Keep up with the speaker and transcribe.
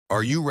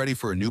Are you ready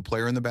for a new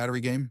player in the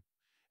battery game?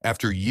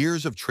 After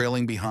years of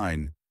trailing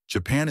behind,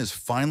 Japan is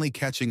finally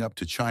catching up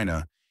to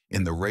China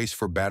in the race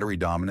for battery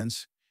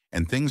dominance,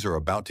 and things are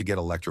about to get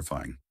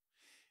electrifying.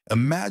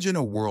 Imagine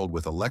a world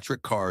with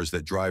electric cars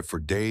that drive for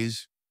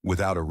days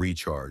without a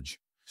recharge,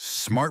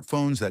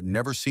 smartphones that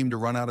never seem to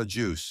run out of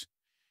juice,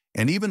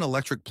 and even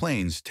electric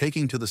planes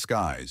taking to the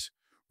skies,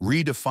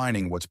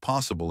 redefining what's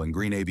possible in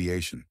green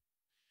aviation.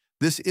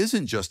 This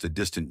isn't just a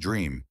distant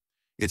dream.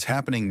 It's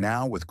happening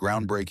now with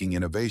groundbreaking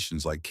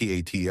innovations like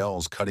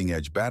CATL's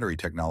cutting-edge battery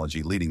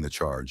technology leading the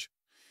charge.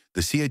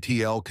 The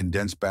CATL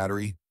condensed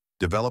battery,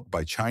 developed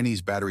by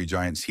Chinese battery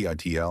giant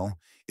CATL,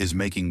 is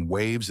making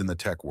waves in the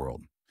tech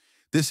world.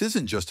 This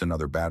isn't just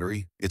another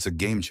battery, it's a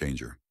game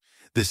changer.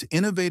 This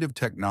innovative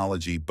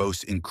technology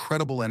boasts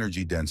incredible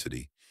energy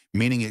density,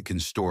 meaning it can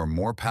store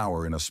more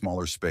power in a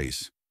smaller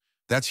space.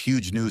 That's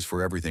huge news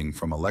for everything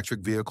from electric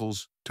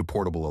vehicles to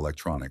portable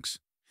electronics.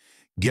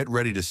 Get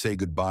ready to say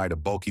goodbye to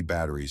bulky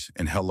batteries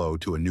and hello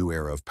to a new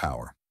era of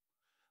power.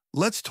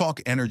 Let's talk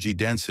energy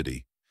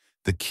density,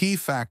 the key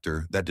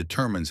factor that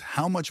determines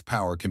how much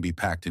power can be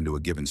packed into a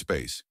given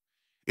space.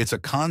 It's a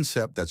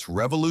concept that's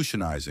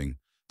revolutionizing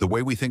the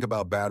way we think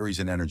about batteries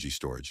and energy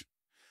storage.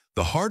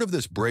 The heart of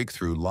this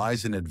breakthrough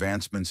lies in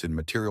advancements in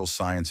material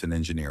science and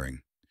engineering.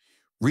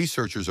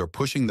 Researchers are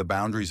pushing the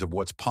boundaries of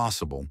what's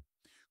possible,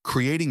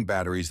 creating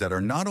batteries that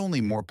are not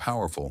only more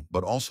powerful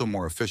but also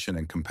more efficient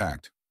and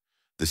compact.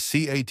 The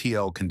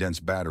CATL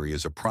condensed battery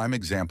is a prime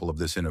example of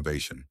this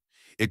innovation.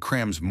 It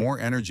crams more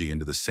energy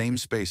into the same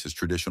space as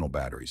traditional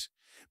batteries,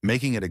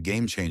 making it a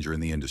game changer in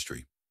the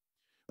industry.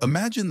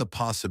 Imagine the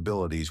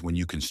possibilities when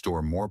you can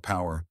store more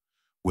power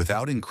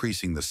without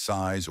increasing the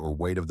size or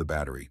weight of the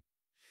battery.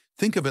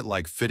 Think of it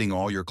like fitting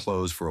all your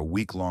clothes for a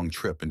week-long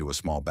trip into a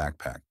small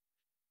backpack.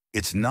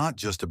 It's not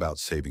just about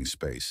saving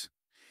space.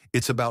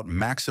 It's about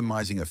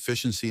maximizing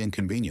efficiency and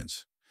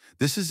convenience.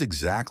 This is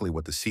exactly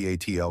what the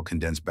CATL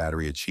condensed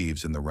battery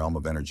achieves in the realm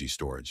of energy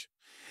storage.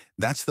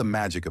 That's the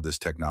magic of this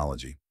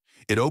technology.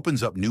 It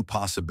opens up new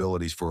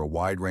possibilities for a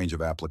wide range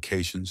of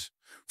applications,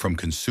 from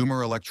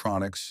consumer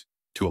electronics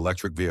to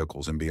electric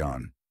vehicles and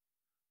beyond.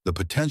 The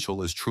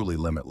potential is truly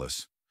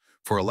limitless.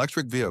 For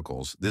electric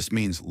vehicles, this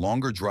means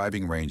longer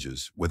driving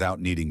ranges without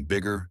needing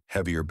bigger,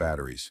 heavier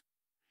batteries.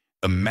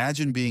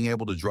 Imagine being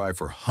able to drive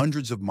for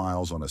hundreds of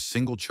miles on a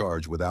single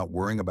charge without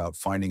worrying about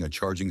finding a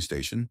charging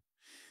station.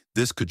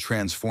 This could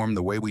transform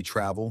the way we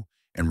travel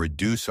and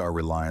reduce our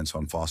reliance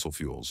on fossil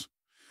fuels.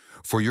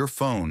 For your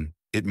phone,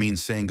 it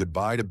means saying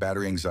goodbye to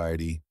battery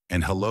anxiety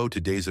and hello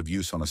to days of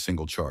use on a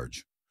single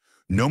charge.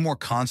 No more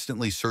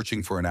constantly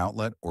searching for an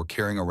outlet or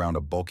carrying around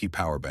a bulky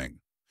power bank.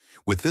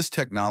 With this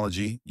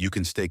technology, you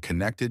can stay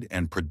connected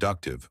and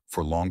productive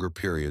for longer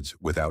periods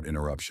without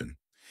interruption.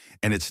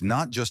 And it's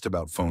not just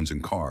about phones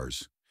and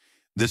cars.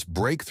 This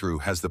breakthrough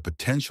has the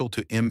potential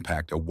to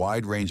impact a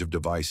wide range of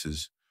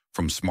devices,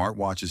 from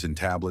smartwatches and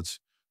tablets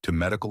to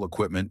medical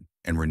equipment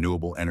and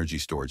renewable energy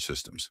storage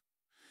systems.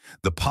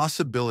 The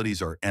possibilities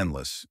are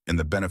endless and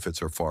the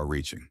benefits are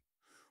far-reaching.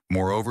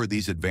 Moreover,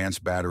 these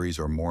advanced batteries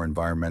are more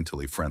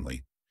environmentally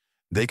friendly.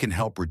 They can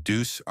help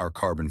reduce our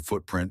carbon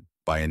footprint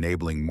by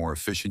enabling more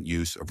efficient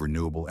use of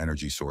renewable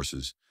energy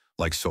sources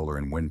like solar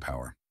and wind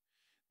power.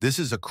 This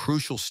is a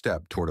crucial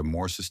step toward a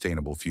more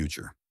sustainable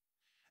future.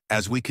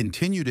 As we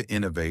continue to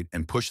innovate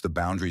and push the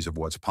boundaries of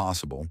what's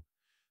possible,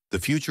 the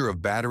future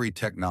of battery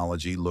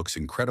technology looks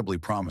incredibly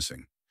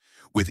promising.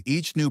 With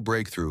each new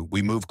breakthrough,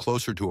 we move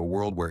closer to a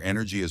world where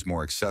energy is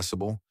more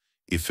accessible,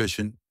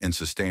 efficient, and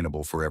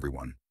sustainable for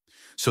everyone.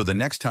 So the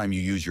next time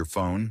you use your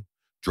phone,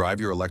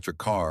 drive your electric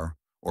car,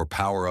 or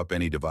power up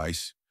any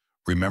device,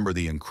 remember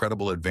the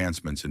incredible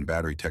advancements in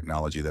battery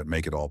technology that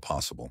make it all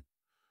possible.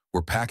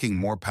 We're packing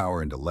more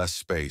power into less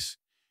space,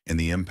 and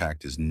the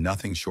impact is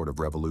nothing short of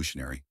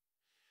revolutionary.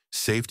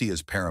 Safety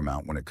is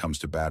paramount when it comes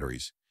to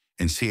batteries,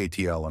 and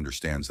CATL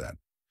understands that.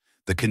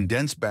 The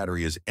condensed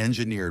battery is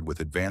engineered with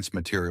advanced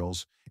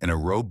materials and a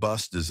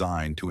robust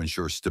design to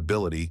ensure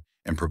stability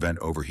and prevent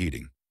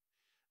overheating.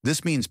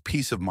 This means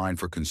peace of mind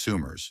for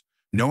consumers,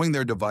 knowing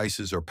their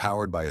devices are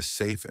powered by a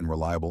safe and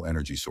reliable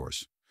energy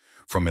source.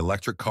 From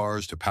electric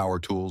cars to power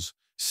tools,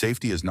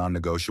 safety is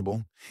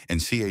non-negotiable, and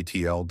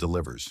CATL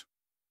delivers.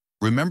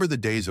 Remember the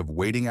days of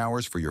waiting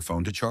hours for your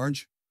phone to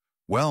charge?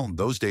 Well,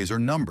 those days are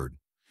numbered.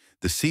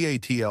 The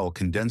CATL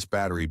condensed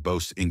battery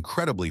boasts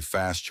incredibly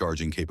fast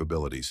charging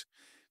capabilities,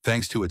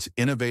 thanks to its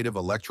innovative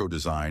electro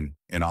design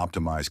and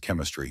optimized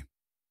chemistry.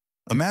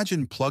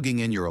 Imagine plugging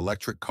in your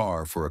electric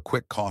car for a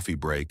quick coffee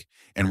break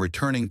and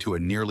returning to a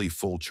nearly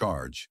full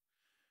charge.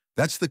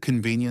 That's the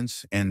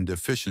convenience and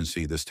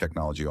efficiency this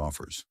technology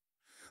offers.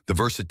 The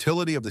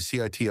versatility of the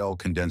CATL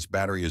condensed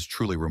battery is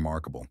truly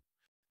remarkable.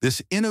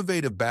 This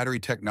innovative battery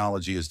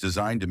technology is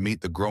designed to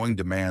meet the growing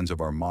demands of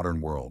our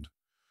modern world,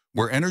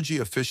 where energy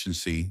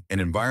efficiency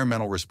and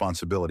environmental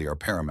responsibility are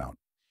paramount.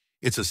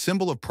 It's a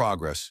symbol of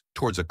progress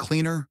towards a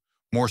cleaner,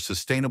 more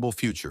sustainable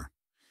future.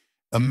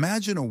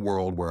 Imagine a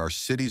world where our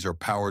cities are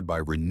powered by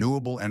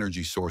renewable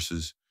energy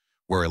sources,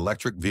 where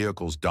electric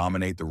vehicles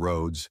dominate the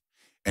roads,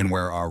 and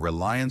where our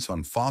reliance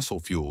on fossil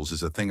fuels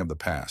is a thing of the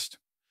past.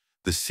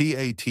 The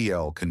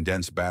CATL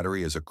condensed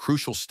battery is a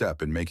crucial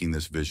step in making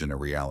this vision a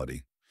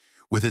reality.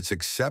 With its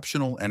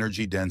exceptional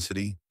energy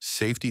density,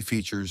 safety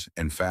features,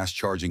 and fast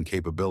charging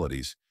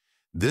capabilities,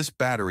 this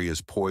battery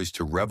is poised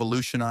to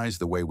revolutionize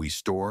the way we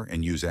store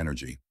and use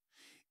energy.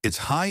 Its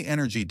high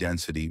energy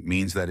density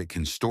means that it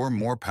can store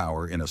more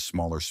power in a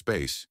smaller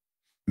space,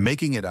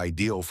 making it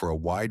ideal for a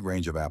wide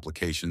range of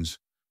applications,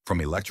 from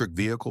electric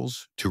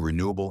vehicles to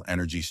renewable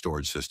energy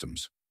storage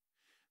systems.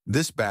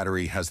 This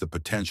battery has the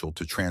potential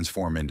to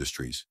transform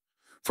industries,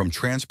 from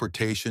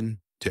transportation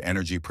to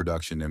energy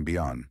production and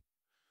beyond.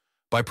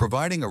 By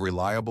providing a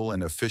reliable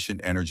and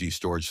efficient energy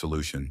storage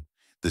solution,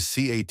 the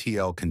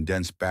CATL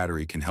condensed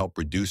battery can help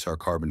reduce our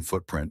carbon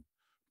footprint,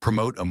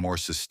 promote a more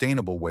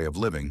sustainable way of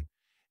living,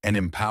 and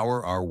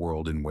empower our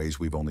world in ways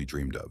we've only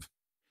dreamed of.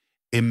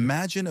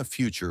 Imagine a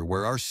future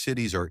where our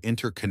cities are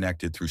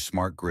interconnected through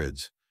smart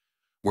grids,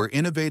 where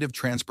innovative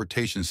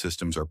transportation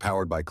systems are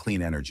powered by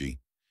clean energy,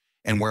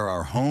 and where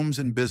our homes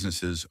and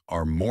businesses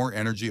are more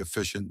energy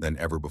efficient than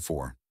ever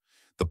before.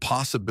 The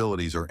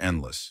possibilities are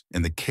endless,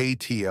 and the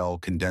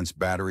CATL condensed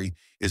battery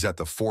is at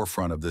the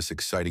forefront of this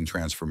exciting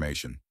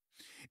transformation.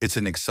 It's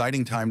an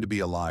exciting time to be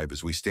alive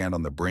as we stand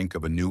on the brink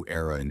of a new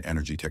era in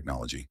energy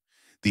technology.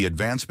 The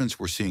advancements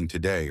we're seeing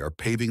today are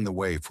paving the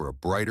way for a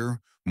brighter,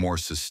 more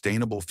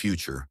sustainable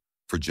future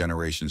for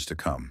generations to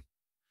come.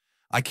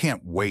 I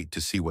can't wait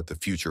to see what the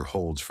future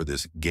holds for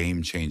this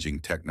game-changing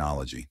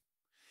technology.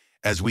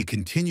 As we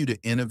continue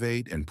to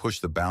innovate and push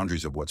the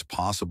boundaries of what's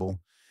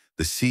possible,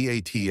 the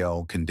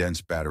CATL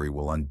condensed battery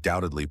will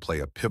undoubtedly play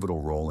a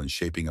pivotal role in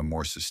shaping a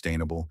more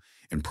sustainable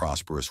and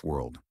prosperous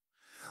world.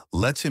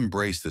 Let's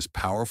embrace this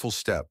powerful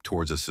step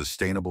towards a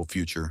sustainable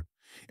future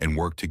and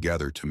work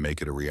together to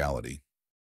make it a reality.